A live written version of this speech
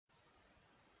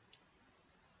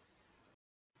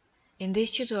In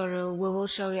this tutorial, we will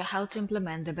show you how to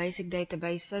implement the basic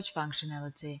database search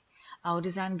functionality, our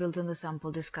design built on the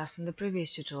sample discussed in the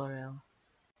previous tutorial.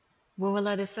 We will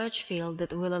add a search field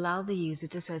that will allow the user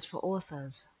to search for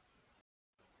authors.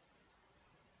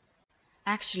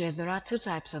 Actually, there are two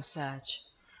types of search.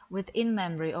 With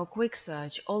in-memory or quick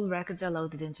search, all records are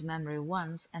loaded into memory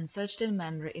once and searched in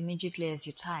memory immediately as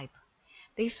you type.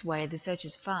 This way, the search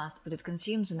is fast, but it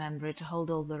consumes memory to hold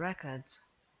all the records.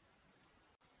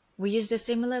 We used a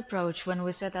similar approach when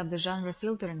we set up the genre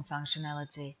filtering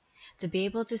functionality. To be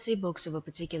able to see books of a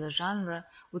particular genre,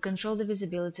 we control the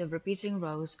visibility of repeating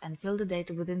rows and fill the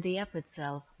data within the app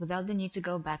itself without the need to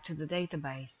go back to the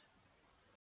database.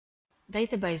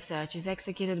 Database search is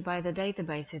executed by the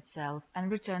database itself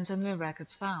and returns only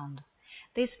records found.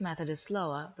 This method is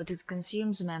slower, but it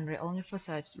consumes memory only for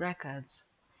searched records.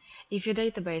 If your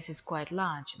database is quite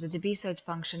large, the DB search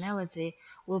functionality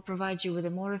will provide you with a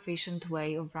more efficient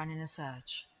way of running a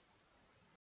search.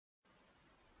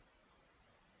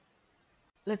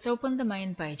 Let's open the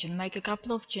main page and make a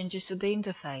couple of changes to the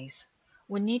interface.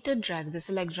 We need to drag the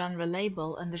Select Genre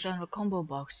label and the Genre combo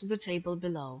box to the table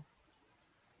below.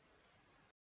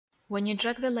 When you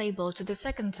drag the label to the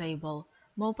second table,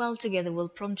 MobileTogether will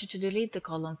prompt you to delete the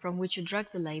column from which you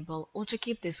drag the label or to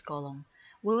keep this column.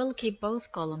 We will keep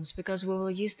both columns because we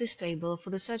will use this table for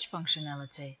the search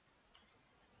functionality.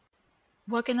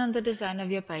 Working on the design of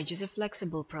your page is a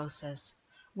flexible process.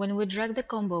 When we drag the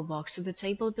combo box to the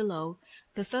table below,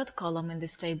 the third column in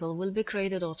this table will be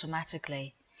created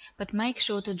automatically, but make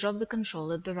sure to drop the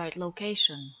control at the right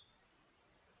location.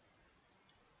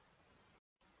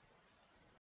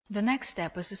 The next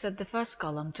step is to set the first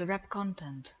column to wrap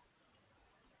content.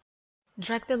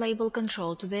 Drag the label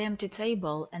control to the empty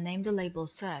table and name the label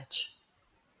Search.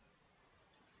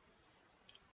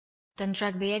 Then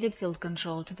drag the Edit field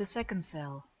control to the second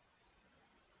cell.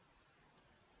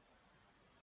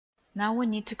 Now we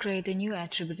need to create a new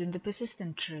attribute in the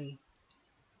persistent tree.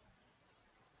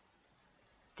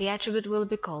 The attribute will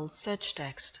be called Search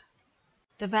Text.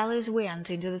 The values we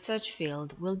enter into the search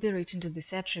field will be written to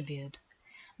this attribute.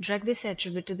 Drag this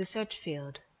attribute to the search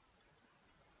field.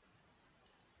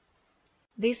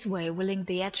 This way we link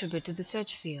the attribute to the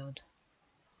search field.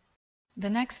 The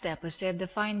next step is to add the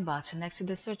Find button next to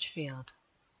the search field.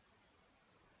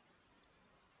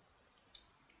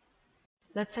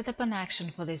 Let's set up an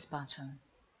action for this button.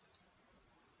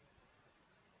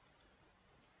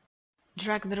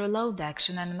 Drag the Reload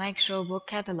action and make sure Book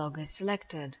Catalog is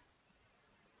selected.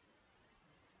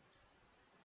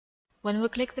 When we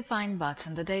click the Find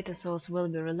button, the data source will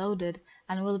be reloaded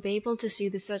and we'll be able to see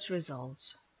the search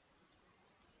results.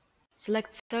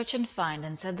 Select Search and Find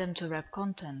and set them to wrap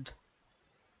content.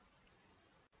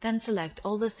 Then select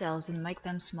all the cells and make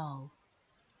them small.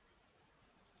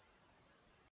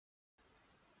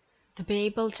 To be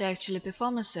able to actually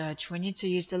perform a search, we need to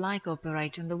use the like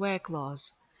operator in the where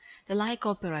clause. The like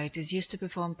operator is used to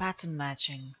perform pattern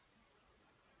matching.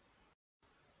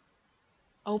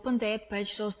 Open the Add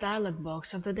Page Source dialog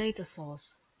box of the data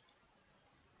source.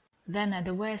 Then add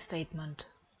a where statement.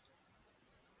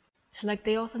 Select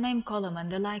the author name column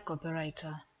and the like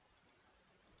operator.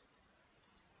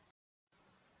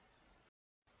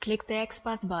 Click the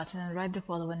XPath button and write the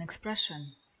following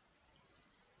expression.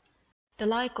 The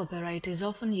like operator is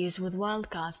often used with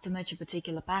wildcards to match a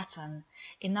particular pattern.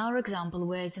 In our example,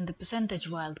 we are using the percentage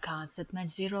wildcards that match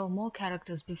 0 or more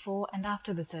characters before and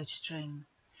after the search string.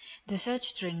 The search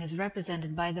string is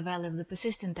represented by the value of the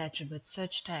persistent attribute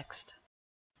Search Text.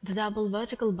 The double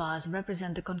vertical bars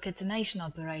represent the concatenation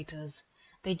operators.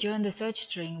 They join the search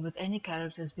string with any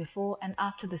characters before and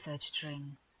after the search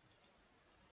string.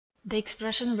 The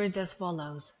expression reads as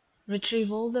follows.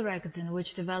 Retrieve all the records in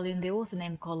which the value in the author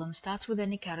name column starts with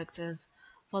any characters,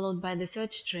 followed by the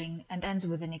search string and ends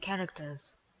with any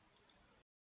characters.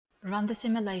 Run the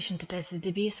simulation to test the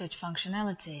DB search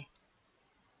functionality.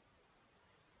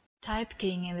 Type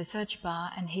King in the search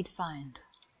bar and hit Find.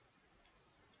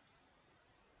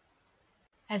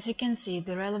 As you can see,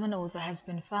 the relevant author has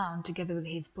been found together with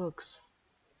his books.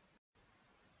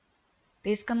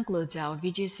 This concludes our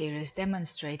video series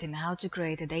demonstrating how to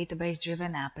create a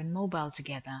database-driven app in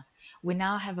MobileTogether. We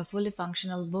now have a fully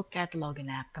functional book cataloging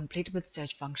app complete with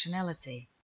search functionality.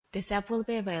 This app will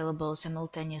be available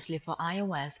simultaneously for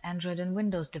iOS, Android and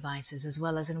Windows devices as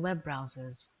well as in web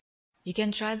browsers. You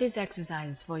can try these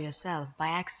exercises for yourself by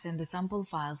accessing the sample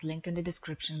files linked in the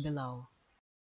description below.